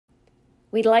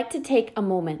We'd like to take a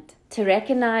moment to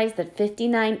recognise that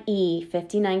 59E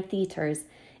 59 Theatres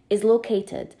is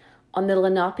located on the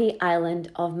Lenape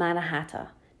island of Mannahatta,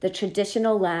 the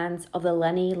traditional lands of the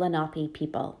Lenni Lenape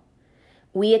people.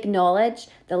 We acknowledge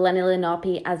the Lenni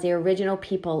Lenape as the original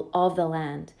people of the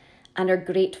land and are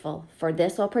grateful for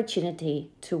this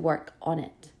opportunity to work on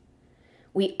it.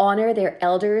 We honour their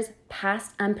elders,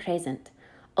 past and present,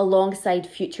 alongside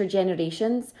future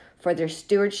generations for their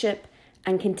stewardship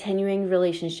and continuing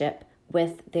relationship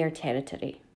with their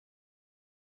territory.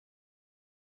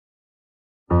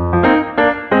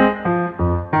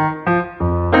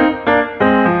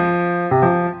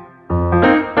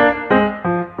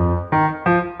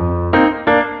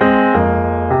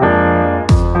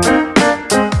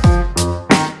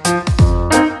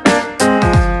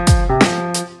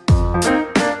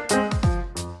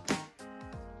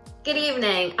 Good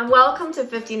evening and welcome to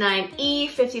 59E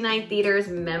 59 Theatre's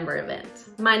member event.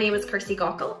 My name is Kirsty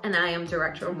Gockel and I am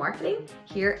Director of Marketing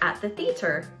here at the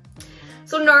theatre.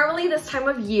 So normally this time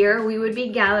of year we would be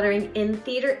gathering in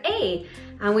Theatre A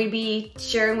and we'd be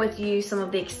sharing with you some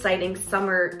of the exciting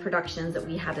summer productions that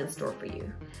we had in store for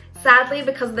you. Sadly,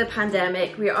 because of the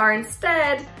pandemic, we are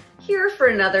instead here for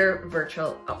another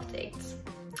virtual update.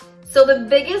 So the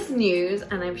biggest news,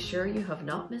 and I'm sure you have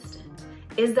not missed it,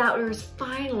 is that there's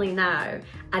finally now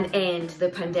an end to the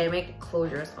pandemic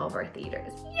closures of our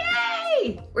theatres.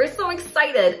 Yay! We're so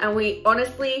excited and we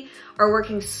honestly are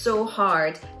working so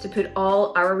hard to put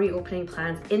all our reopening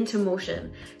plans into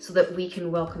motion so that we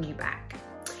can welcome you back.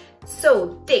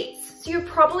 So dates. So you've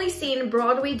probably seen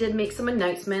Broadway did make some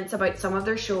announcements about some of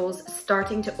their shows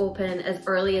starting to open as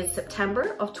early as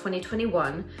September of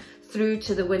 2021 through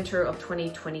to the winter of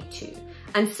 2022.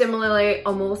 And similarly,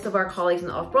 most of our colleagues in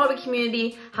the Off-Broadway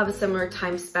community have a similar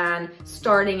time span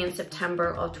starting in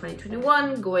September of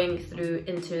 2021, going through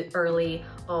into early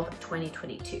of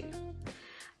 2022.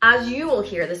 As you will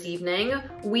hear this evening,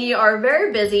 we are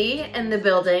very busy in the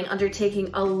building undertaking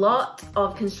a lot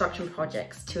of construction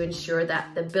projects to ensure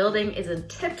that the building is in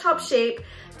tip-top shape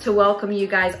to welcome you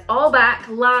guys all back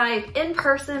live in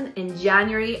person in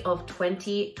January of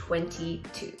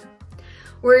 2022.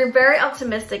 We're very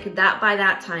optimistic that by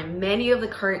that time, many of the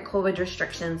current COVID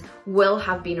restrictions will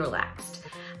have been relaxed.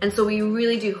 And so we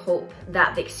really do hope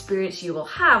that the experience you will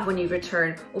have when you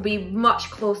return will be much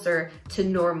closer to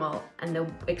normal and the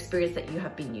experience that you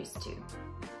have been used to.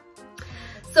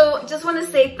 So just want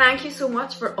to say thank you so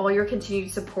much for all your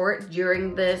continued support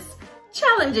during this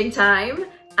challenging time.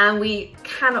 And we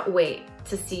cannot wait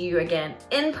to see you again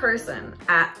in person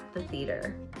at the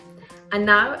theatre. And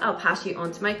now I'll pass you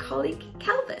on to my colleague,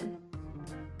 Kelvin.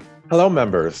 Hello,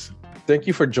 members. Thank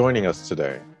you for joining us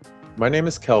today. My name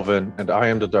is Kelvin, and I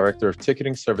am the Director of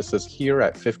Ticketing Services here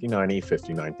at 59E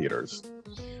 59 Theatres.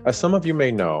 As some of you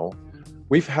may know,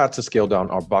 we've had to scale down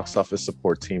our box office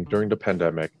support team during the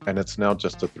pandemic, and it's now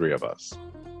just the three of us.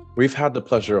 We've had the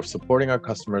pleasure of supporting our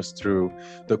customers through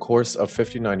the course of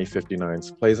 59E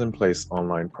 59's Plays in Place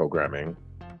online programming.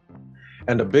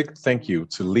 And a big thank you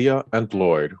to Leah and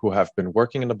Lloyd, who have been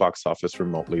working in the box office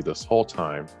remotely this whole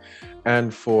time,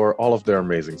 and for all of their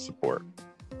amazing support.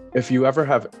 If you ever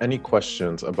have any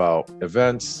questions about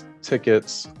events,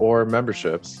 tickets, or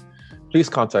memberships, please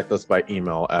contact us by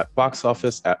email at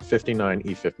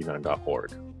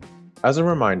boxoffice@59e59.org. As a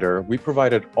reminder, we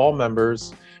provided all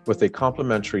members with a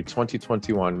complimentary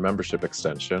 2021 membership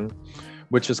extension,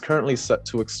 which is currently set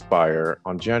to expire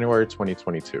on January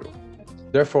 2022.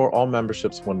 Therefore, all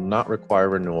memberships will not require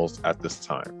renewals at this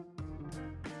time.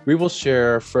 We will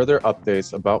share further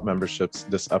updates about memberships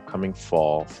this upcoming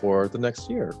fall for the next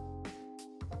year.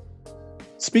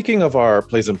 Speaking of our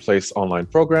Plays in Place online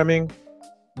programming,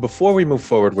 before we move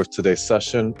forward with today's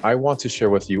session, I want to share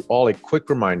with you all a quick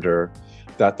reminder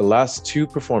that the last two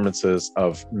performances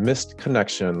of Missed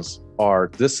Connections are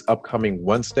this upcoming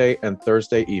Wednesday and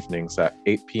Thursday evenings at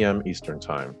 8 p.m. Eastern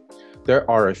Time. There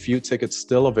are a few tickets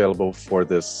still available for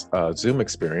this Zoom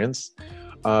experience.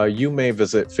 You may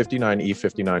visit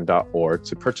 59e59.org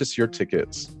to purchase your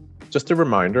tickets. Just a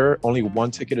reminder, only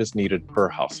one ticket is needed per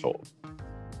household.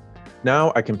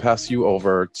 Now I can pass you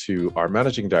over to our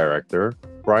Managing Director,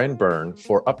 Brian Byrne,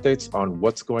 for updates on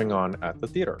what's going on at the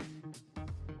theater.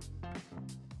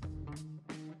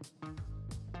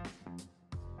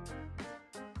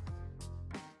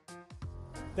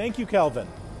 Thank you, Kelvin.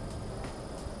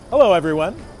 Hello,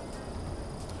 everyone.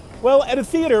 Well, at a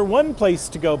theater, one place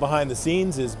to go behind the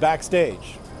scenes is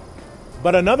backstage.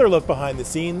 But another look behind the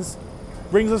scenes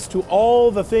brings us to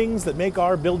all the things that make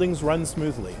our buildings run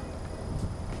smoothly.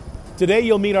 Today,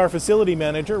 you'll meet our facility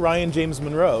manager, Ryan James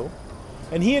Monroe,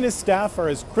 and he and his staff are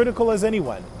as critical as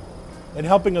anyone and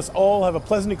helping us all have a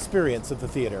pleasant experience at the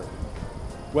theater,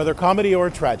 whether comedy or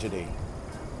tragedy.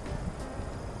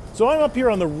 So I'm up here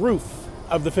on the roof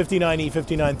of the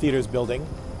 59E59 Theaters building,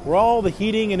 where all the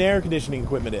heating and air conditioning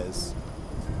equipment is.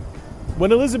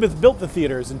 When Elizabeth built the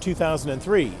theaters in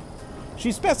 2003,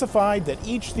 she specified that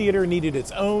each theater needed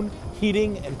its own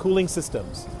heating and cooling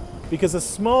systems, because a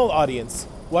small audience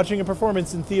watching a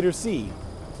performance in Theater C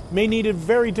may need a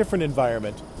very different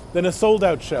environment than a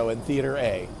sold-out show in Theater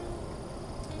A.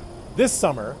 This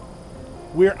summer,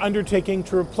 we're undertaking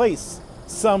to replace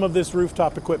some of this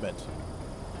rooftop equipment.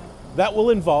 That will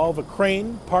involve a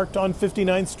crane parked on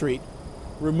 59th Street,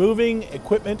 removing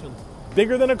equipment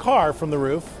bigger than a car from the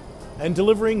roof, and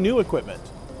delivering new equipment.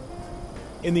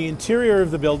 In the interior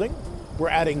of the building, we're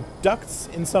adding ducts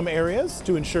in some areas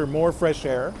to ensure more fresh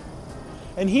air,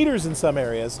 and heaters in some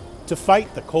areas to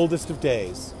fight the coldest of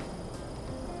days.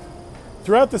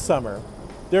 Throughout the summer,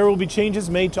 there will be changes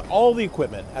made to all the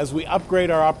equipment as we upgrade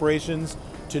our operations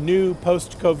to new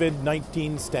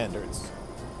post-COVID-19 standards.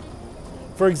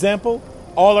 For example,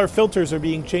 all our filters are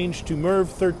being changed to MERV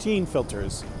 13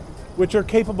 filters, which are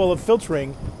capable of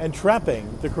filtering and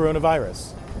trapping the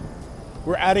coronavirus.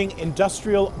 We're adding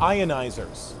industrial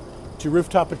ionizers to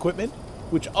rooftop equipment,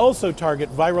 which also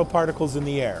target viral particles in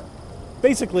the air.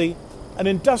 Basically, an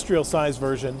industrial-sized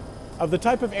version of the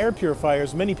type of air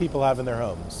purifiers many people have in their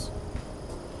homes.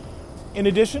 In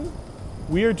addition,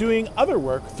 we are doing other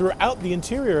work throughout the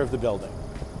interior of the building.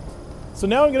 So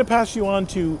now I'm going to pass you on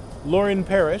to Lauren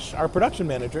Parrish, our production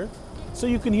manager, so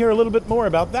you can hear a little bit more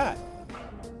about that.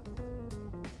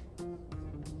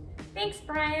 Thanks,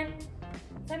 Brian.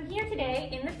 So I'm here today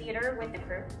in the theater with the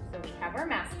crew, so we have our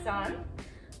masks on.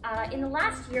 In the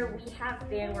last year, we have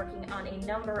been working on a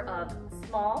number of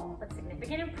small but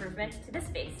significant improvements to the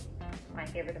space, my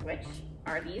favorite of which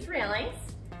are these railings.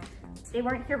 They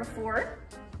weren't here before.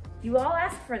 You all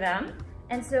asked for them,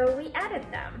 and so we added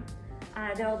them.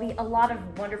 There will be a lot of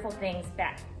wonderful things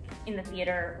back in the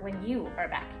theater when you are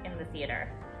back in the theater.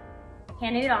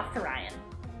 Handing it off to Ryan.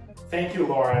 Thank you,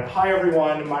 Lauren. Hi,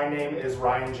 everyone. My name is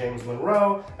Ryan James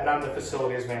Monroe, and I'm the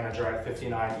facilities manager at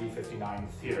 59E59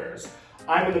 Theaters.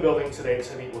 I'm in the building today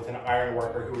to meet with an iron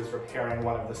worker who is repairing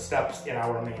one of the steps in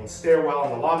our main stairwell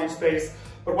in the lobby space.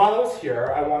 But while I was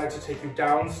here, I wanted to take you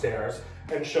downstairs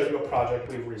and show you a project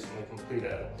we've recently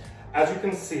completed. As you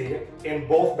can see, in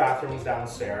both bathrooms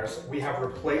downstairs, we have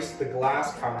replaced the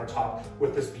glass countertop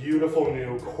with this beautiful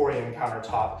new Corian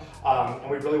countertop.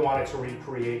 And we really wanted to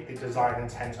recreate the design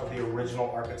intent of the original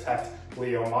architect,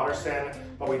 Leo Moderson,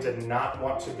 but we did not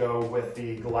want to go with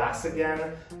the glass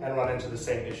again and run into the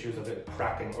same issues of it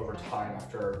cracking over time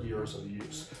after years of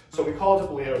use. So we called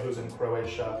up Leo, who's in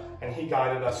Croatia, and he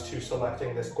guided us to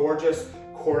selecting this gorgeous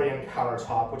Corian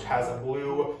countertop, which has a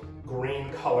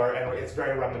blue-green color, and it's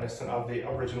very reminiscent of the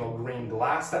original green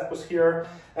glass that was here.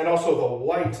 And also the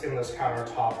white in this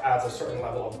countertop adds a certain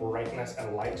level of brightness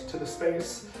and light to the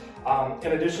space.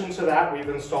 In addition to that, we've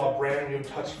installed brand new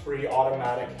touch-free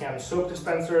automatic hand soap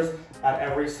dispensers at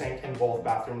every sink in both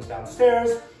bathrooms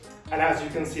downstairs. And as you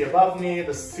can see above me,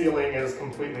 the ceiling is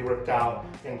completely ripped out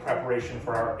in preparation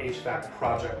for our HVAC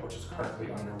project, which is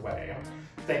currently underway.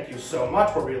 Thank you so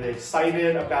much. We're really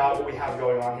excited about what we have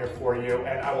going on here for you,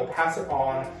 and I will pass it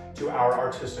on to our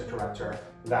artistic director,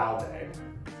 Val Day.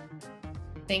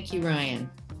 Thank you, Ryan.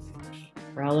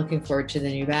 We're all looking forward to the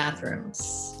new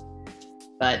bathrooms.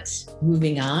 But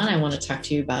moving on, I want to talk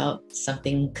to you about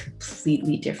something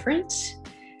completely different.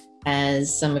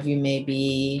 As some of you may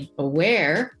be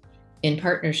aware, in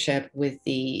partnership with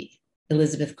the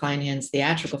Elizabeth Kleinhans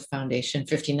Theatrical Foundation,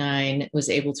 59 was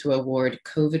able to award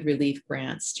COVID relief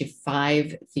grants to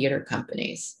 5 theater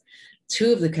companies.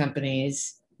 2 of the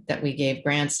companies that we gave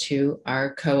grants to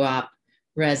are co-op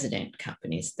resident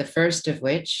companies. The first of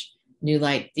which, New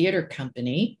Light Theater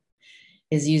Company,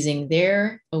 is using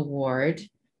their award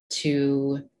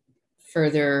to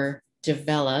further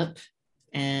develop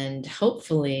and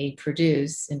hopefully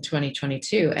produce in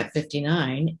 2022 at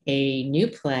 59 a new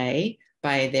play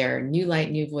by their New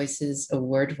Light New Voices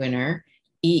award winner,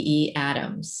 E.E.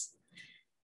 Adams.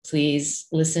 Please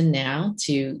listen now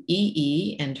to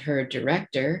E.E. and her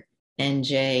director,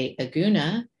 N.J.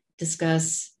 Aguna,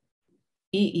 discuss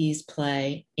E.E.'s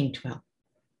play, Inkwell.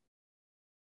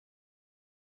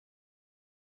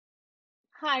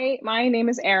 Hi, my name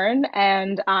is Erin,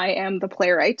 and I am the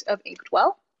playwright of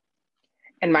Inkwell.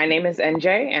 And my name is NJ,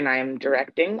 and I'm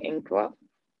directing Inkwell.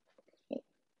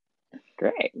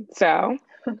 Great. So,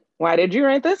 why did you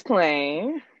write this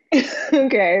play?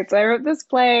 Okay, so I wrote this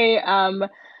play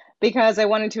because I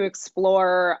wanted to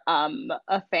explore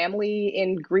a family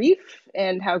in grief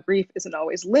and how grief isn't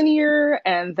always linear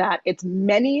and that it's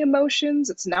many emotions.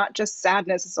 It's not just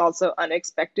sadness, it's also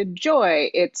unexpected joy.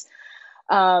 It's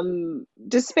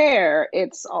despair.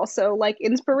 It's also like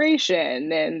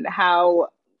inspiration, and how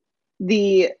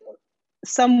the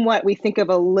somewhat we think of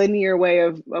a linear way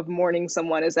of mourning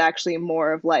someone is actually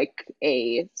more of like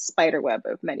a spider web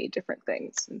of many different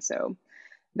things. And so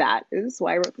that is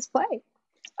why I wrote this play.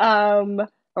 So,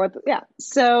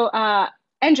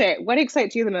 NJ, what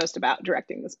excites you the most about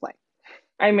directing this play?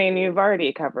 I mean, you've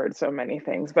already covered so many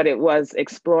things, but it was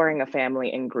exploring a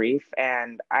family in grief,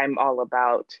 and I'm all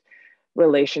about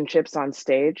relationships on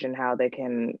stage and how they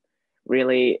can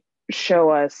really show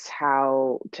us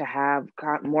how to have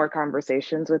more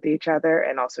conversations with each other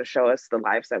and also show us the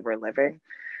lives that we're living.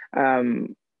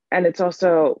 And it's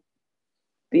also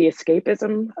the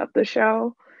escapism of the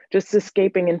show. Just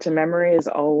escaping into memory is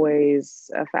always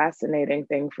a fascinating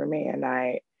thing for me. And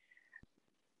I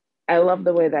love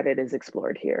the way that it is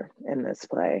explored here in this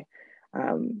play.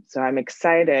 So I'm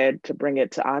excited to bring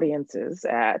it to audiences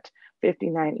at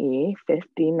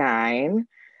 59E59,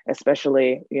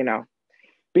 especially,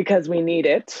 because we need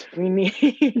it. We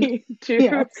need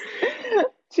to,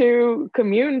 to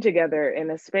commune together in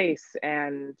a space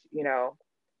and,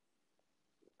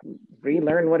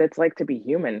 relearn what it's like to be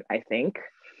human, I think.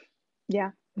 Yeah.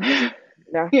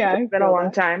 It's been a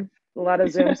long time, a lot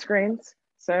of Zoom screens.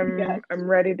 So I'm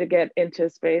ready to get into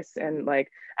space and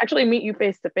like actually meet you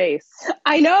face to face.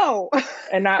 I know.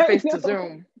 And not face to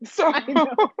Zoom. So I know.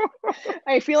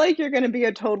 I feel like you're going to be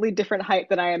a totally different height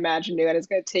than I imagined you, and it's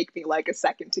going to take me like a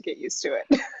second to get used to it.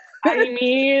 I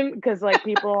mean, because like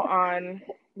people on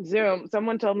Zoom,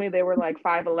 someone told me they were like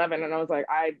 5'11", and I was like,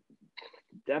 I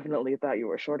definitely thought you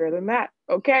were shorter than that.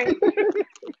 Okay.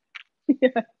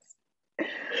 Yes.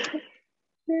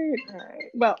 All right.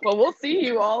 Well, we'll see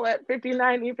you all at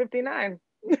 59E59.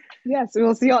 Yes,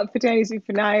 we'll see you all at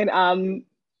 59E59.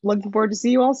 Looking forward to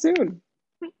see you all soon.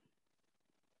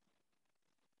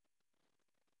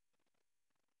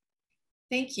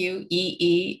 Thank you,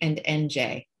 EE and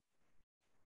NJ.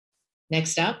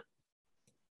 Next up,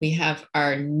 we have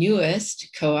our newest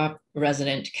co-op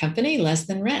resident company, Less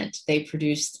Than Rent. They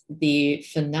produced the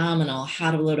phenomenal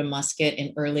How to Load a Musket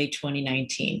in early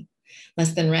 2019.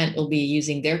 Less Than Rent will be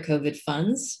using their COVID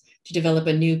funds to develop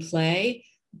a new play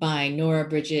by Nora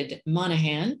Bridget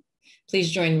Monahan.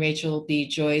 Please join Rachel B.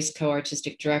 Joyce,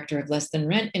 co-artistic director of Less Than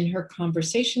Rent, in her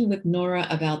conversation with Nora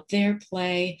about their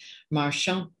play,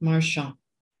 Marchand, Marchand.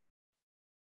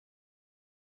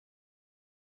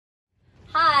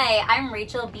 Hi, I'm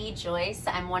Rachel B. Joyce.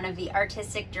 I'm one of the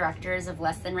artistic directors of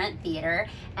Less Than Rent Theater,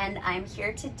 and I'm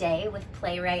here today with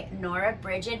playwright Nora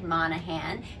Bridget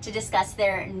Monahan to discuss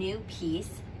their new piece,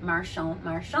 Marchand,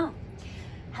 Marchand.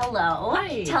 Hello.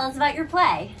 Hi. Tell us about your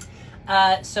play.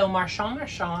 So Marchand,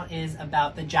 Marchand is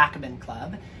about the Jacobin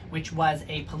Club, which was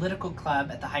a political club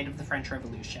at the height of the French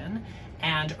Revolution.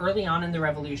 And early on in the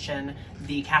Revolution,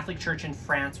 the Catholic Church in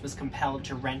France was compelled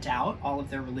to rent out all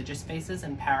of their religious spaces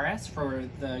in Paris for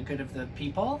the good of the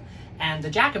people. And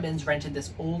the Jacobins rented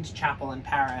this old chapel in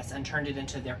Paris and turned it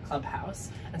into their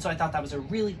clubhouse. And so I thought that was a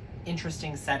really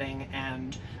interesting setting,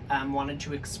 and wanted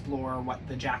to explore what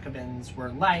the Jacobins were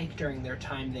like during their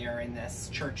time there in this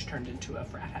church turned into a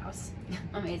frat house.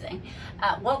 Amazing.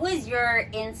 What was your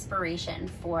inspiration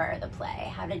for the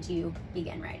play? How did you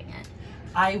begin writing it?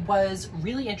 I was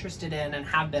really interested in, and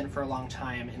have been for a long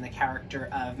time, in the character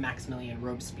of Maximilien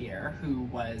Robespierre, who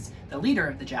was the leader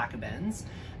of the Jacobins.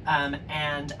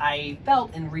 And I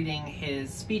felt in reading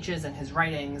his speeches and his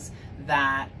writings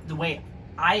that the way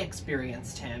I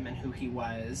experienced him and who he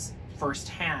was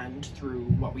firsthand through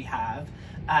what we have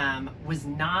was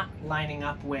not lining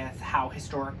up with how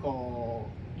historical,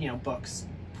 books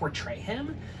portray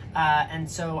him. And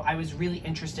so I was really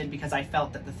interested because I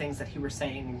felt that the things that he was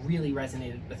saying really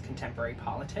resonated with contemporary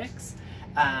politics.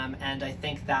 And I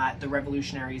think that the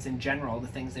revolutionaries in general, the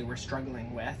things they were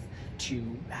struggling with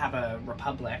to have a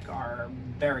republic, are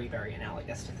very, very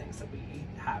analogous to things that we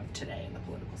have today in the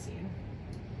political scene.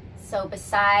 So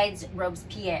besides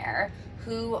Robespierre,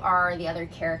 who are the other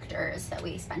characters that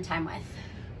we spend time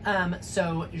with?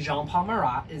 So Jean-Paul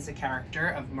Marat is a character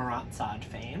of Marat Sade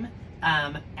fame.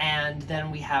 And then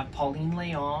we have Pauline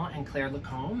Léon and Claire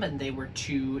Lacombe, and they were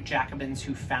two Jacobins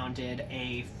who founded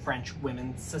a French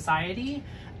women's society,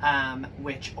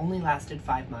 which only lasted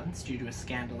 5 months due to a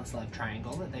scandalous love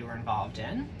triangle that they were involved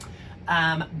in.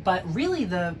 But really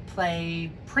the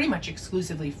play pretty much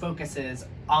exclusively focuses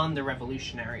on the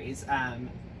revolutionaries.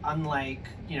 Unlike,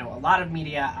 a lot of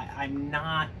media, I'm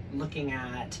not looking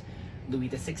at Louis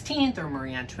XVI or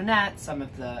Marie Antoinette, some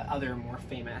of the other more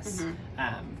famous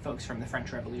folks from the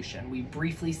French Revolution. We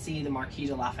briefly see the Marquis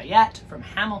de Lafayette from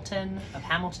Hamilton, of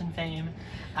Hamilton fame,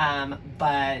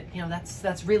 but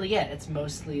that's really it. It's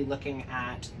mostly looking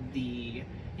at the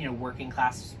working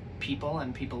class people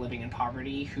and people living in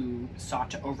poverty who sought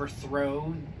to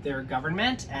overthrow their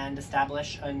government and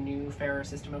establish a new, fairer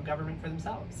system of government for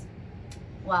themselves.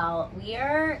 Well, we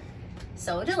are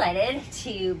so delighted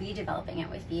to be developing it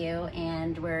with you,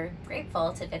 and we're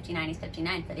grateful to 59 East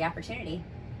 59 for the opportunity.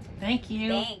 Thank you.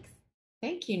 Thanks.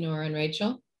 Thank you, Nora and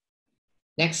Rachel.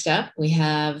 Next up, we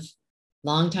have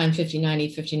longtime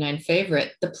 59E59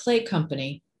 favorite, The Play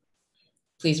Company.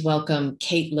 Please welcome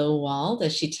Kate Lowald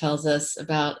as she tells us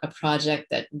about a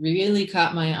project that really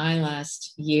caught my eye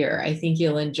last year. I think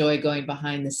you'll enjoy going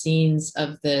behind the scenes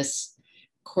of this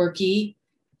quirky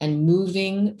and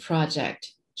moving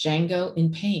project, Django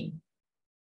in Pain.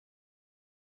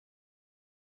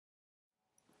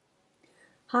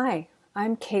 Hi,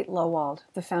 I'm Kate Lowald,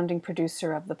 the founding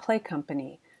producer of The Play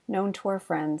Company, known to our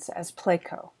friends as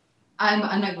Playco. I'm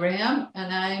Anna Graham,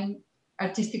 and I'm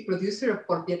artistic producer of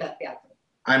Por Piedad Teatro.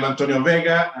 I'm Antonio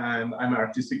Vega, and I'm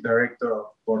artistic director of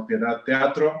Por Piedad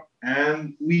Teatro,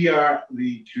 and we are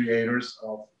the creators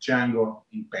of Django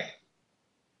in Pain.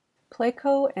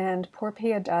 Playco and Por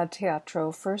Piedad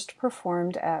Teatro first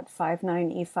performed at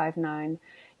 59E59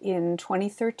 in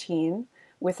 2013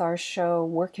 with our show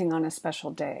Working on a Special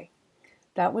Day.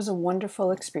 That was a wonderful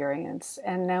experience,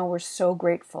 and now we're so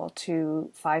grateful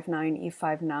to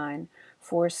 59E59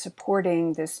 for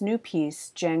supporting this new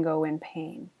piece, Django in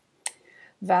Pain.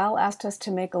 Val asked us to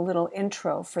make a little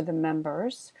intro for the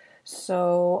members,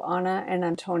 so Anna and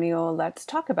Antonio, let's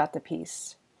talk about the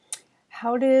piece.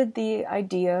 How did the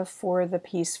idea for the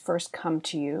piece first come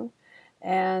to you,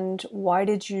 and why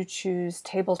did you choose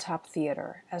tabletop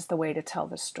theater as the way to tell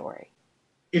the story?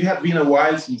 It had been a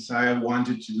while since I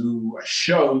wanted to do a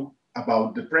show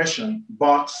about depression,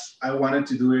 but I wanted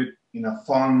to do it in a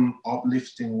fun,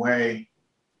 uplifting way.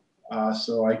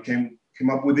 So I came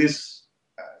up with this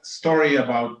story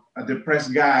about a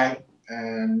depressed guy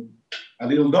and a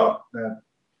little dog that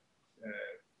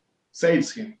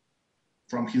saves him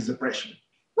from his depression.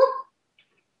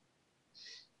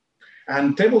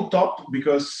 And tabletop,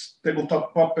 because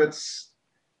tabletop puppets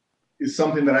is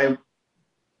something that I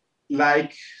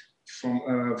like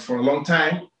for a long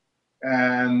time,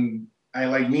 and I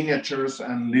like miniatures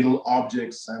and little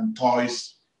objects and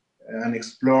toys and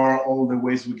explore all the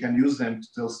ways we can use them to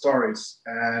tell stories.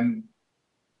 And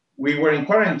we were in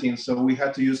quarantine, so we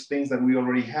had to use things that we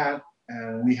already had,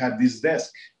 and we had this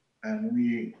desk, and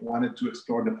we wanted to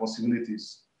explore the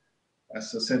possibilities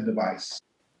as a set device.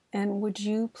 And would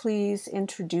you please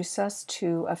introduce us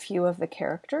to a few of the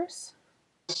characters?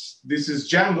 This is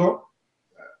Django,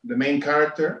 the main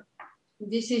character.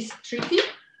 This is Trippy,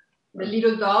 the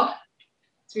little dog,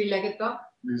 three-legged dog.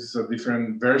 This is a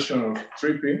different version of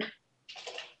Trippy.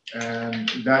 And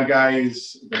that guy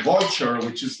is the vulture,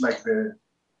 which is like the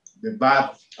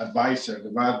bad advisor, the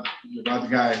bad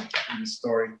guy in the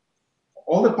story.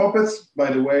 All the puppets,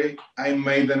 by the way, I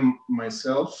made them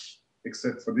myself,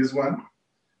 except for this one.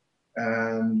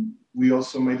 And we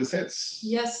also made the sets.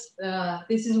 Yes,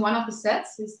 this is one of the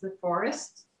sets. It's the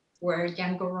forest where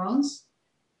Django runs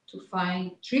to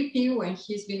find Trippy when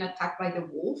he's been attacked by the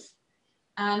wolf.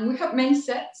 And we have many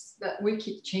sets that we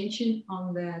keep changing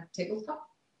on the tabletop.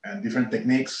 And different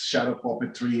techniques, shadow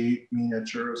puppetry,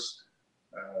 miniatures,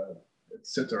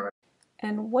 etc.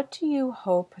 And what do you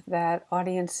hope that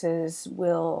audiences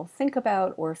will think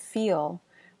about or feel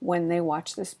when they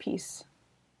watch this piece?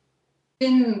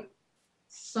 Been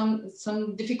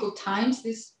some difficult times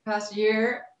this past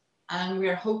year, and we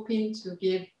are hoping to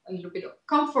give a little bit of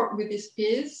comfort with this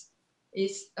piece.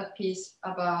 It's a piece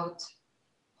about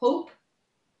hope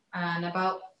and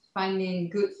about finding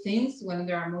good things when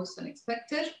they are most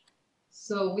unexpected.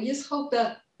 So we just hope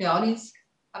that the audience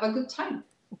have a good time.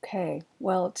 Okay,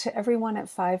 well, to everyone at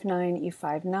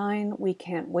 59E59, we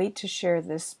can't wait to share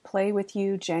this play with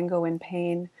you, Django in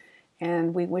Pain,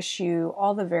 and we wish you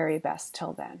all the very best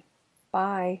till then.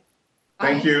 Bye.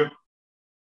 Thank you.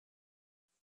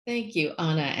 Thank you,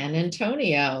 Anna and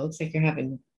Antonio. Looks like you're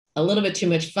having a little bit too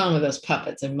much fun with those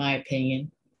puppets, in my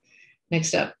opinion.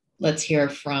 Next up, let's hear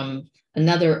from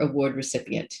another award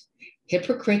recipient,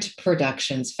 Hypocrite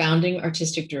Productions founding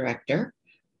artistic director,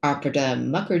 Arpada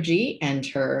Mukherjee, and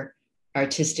her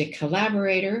artistic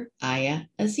collaborator, Aya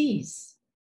Aziz.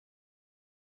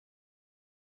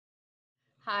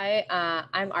 Hi,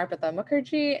 I'm Arpita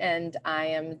Mukherjee, and I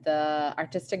am the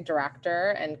artistic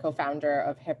director and co-founder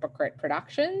of Hypocrite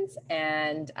Productions.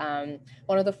 And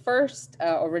one of the first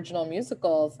original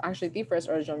musicals, actually the first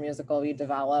original musical we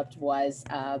developed was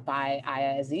by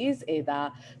Aya Aziz,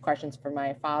 Ada, Questions for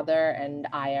My Father, and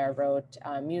Aya wrote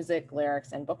music,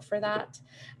 lyrics, and book for that.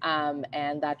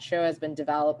 And that show has been in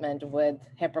development with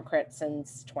Hypocrite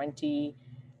since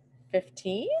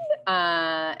 2015.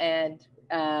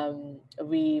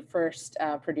 We first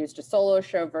produced a solo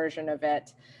show version of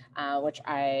it, which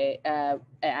I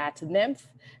at Nymph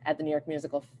at the New York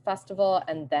Musical Festival,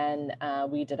 and then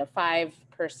we did a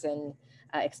 5-person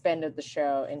expanded the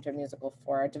show into a musical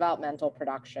for a developmental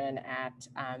production at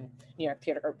New York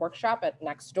Theater Workshop at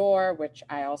Next Door, which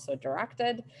I also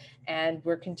directed. And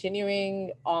we're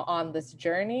continuing on this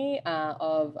journey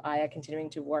of Aya continuing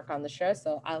to work on the show.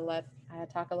 So I'll let Aya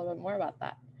talk a little bit more about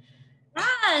that.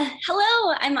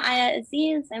 Hello, I'm Aya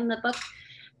Aziz. I'm the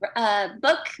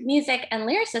book, music, and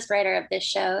lyricist writer of this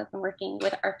show. I've been working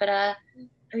with Arpita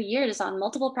for years on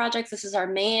multiple projects. This is our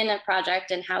main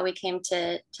project and how we came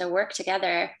to work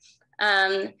together.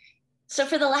 So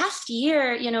for the last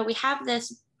year, we have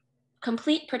this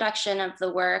complete production of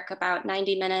the work, about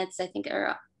 90 minutes, I think,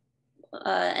 or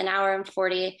an hour and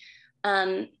 40.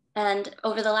 And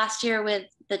over the last year with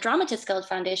the Dramatists Guild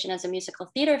Foundation as a musical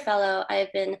theater fellow,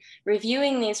 I've been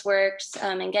reviewing these works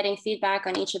and getting feedback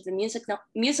on each of the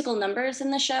musical numbers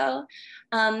in the show,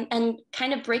 and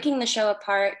kind of breaking the show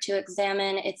apart to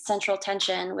examine its central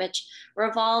tension, which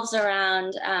revolves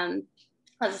around,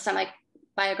 as a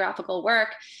semi-biographical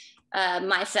work,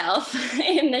 myself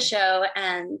in the show,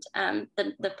 and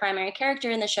the primary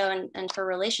character in the show, and her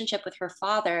relationship with her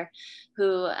father,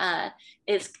 who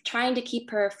is trying to keep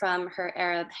her from her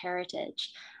Arab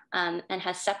heritage, and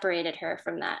has separated her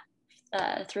from that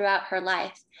throughout her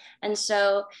life. And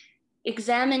so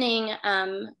examining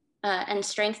and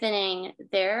strengthening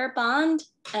their bond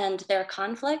and their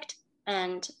conflict,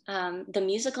 and the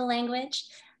musical language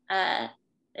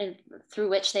through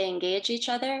which they engage each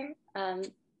other,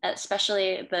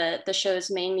 especially the show's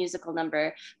main musical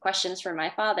number, Questions for My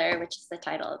Father, which is the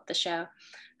title of the show,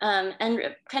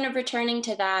 and kind of returning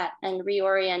to that and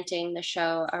reorienting the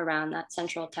show around that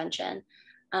central tension,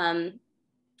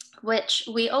 which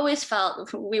we always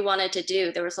felt we wanted to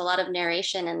do. There was a lot of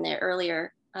narration in the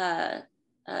earlier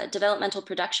developmental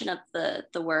production of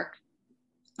the work.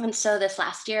 And so this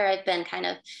last year, I've been kind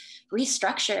of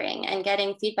restructuring and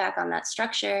getting feedback on that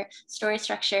story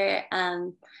structure,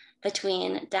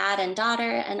 between dad and daughter,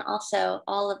 and also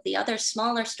all of the other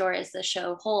smaller stories the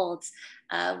show holds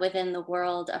within the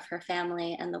world of her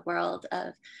family and the world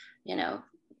of,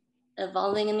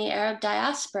 evolving in the Arab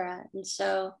diaspora. And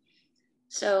so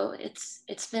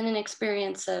it's been an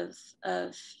experience of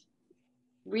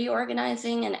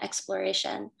reorganizing and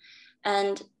exploration.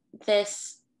 And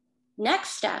this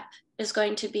next step is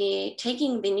going to be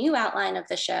taking the new outline of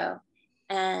the show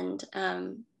and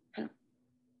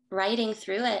writing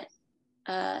through it,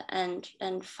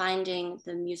 and finding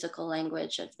the musical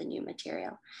language of the new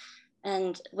material.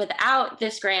 And without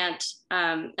this grant,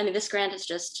 this grant has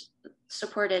just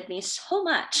supported me so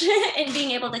much in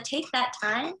being able to take that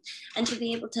time and to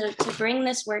be able to bring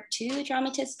this work to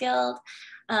Dramatists Guild,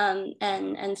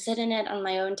 and sit in it on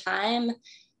my own time,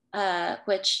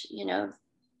 which, you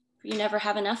never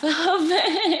have enough of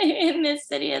in this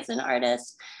city as an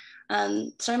artist.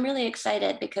 So I'm really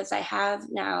excited because I have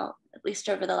now, at least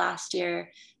over the last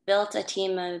year, built a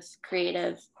team of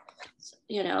creative,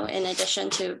 in addition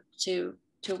to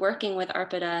working with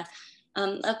Arpita,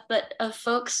 but of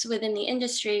folks within the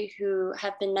industry who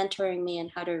have been mentoring me in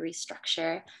how to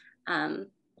restructure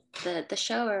the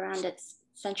show around its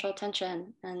central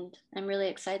tension. And I'm really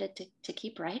excited to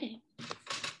keep writing.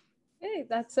 Hey,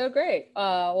 that's so great.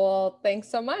 Well, thanks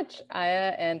so much,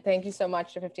 Aya, and thank you so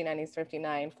much to 59 East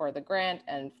 59 for the grant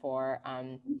and for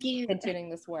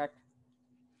continuing this work.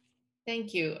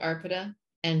 Thank you, Arpita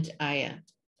and Aya.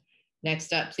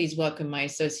 Next up, please welcome my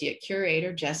associate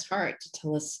curator, Jess Hart, to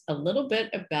tell us a little bit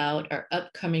about our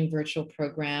upcoming virtual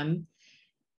program,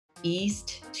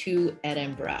 East to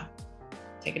Edinburgh.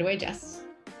 Take it away, Jess.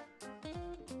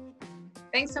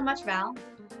 Thanks so much, Val.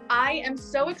 I am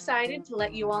so excited to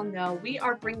let you all know we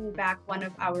are bringing back one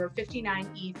of our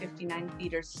 59E59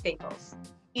 Theater staples,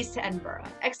 East to Edinburgh.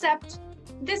 Except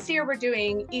this year we're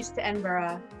doing East to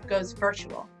Edinburgh Goes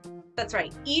Virtual. That's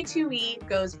right, E2E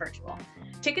Goes Virtual.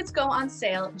 Tickets go on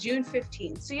sale June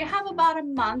 15th, so you have about a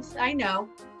month. I know,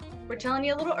 we're telling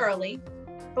you a little early,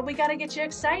 but we gotta get you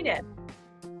excited.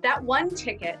 That one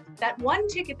ticket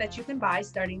that you can buy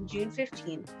starting June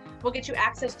 15th will get you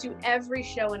access to every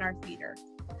show in our theater.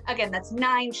 Again, that's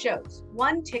 9 shows.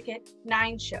 1 ticket,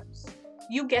 9 shows.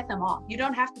 You get them all. You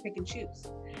don't have to pick and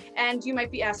choose. And you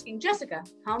might be asking, Jessica,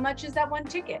 how much is that 1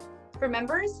 ticket? For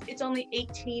members, it's only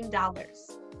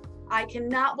 $18. I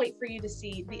cannot wait for you to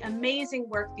see the amazing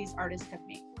work these artists have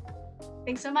made.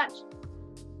 Thanks so much.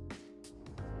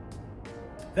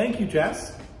 Thank you,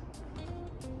 Jess.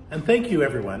 And thank you,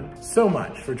 everyone, so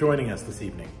much for joining us this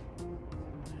evening.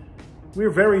 We're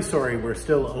very sorry we're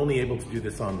still only able to do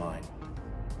this online.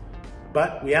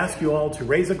 But we ask you all to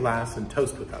raise a glass and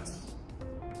toast with us.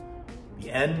 The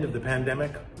end of the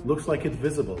pandemic looks like it's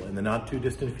visible in the not too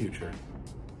distant future.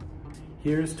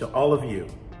 Here's to all of you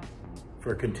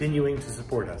for continuing to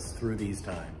support us through these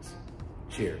times.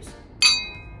 Cheers.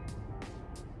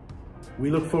 We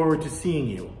look forward to seeing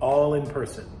you all in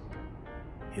person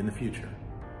in the future.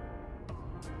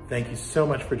 Thank you so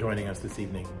much for joining us this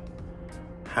evening.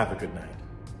 Have a good night.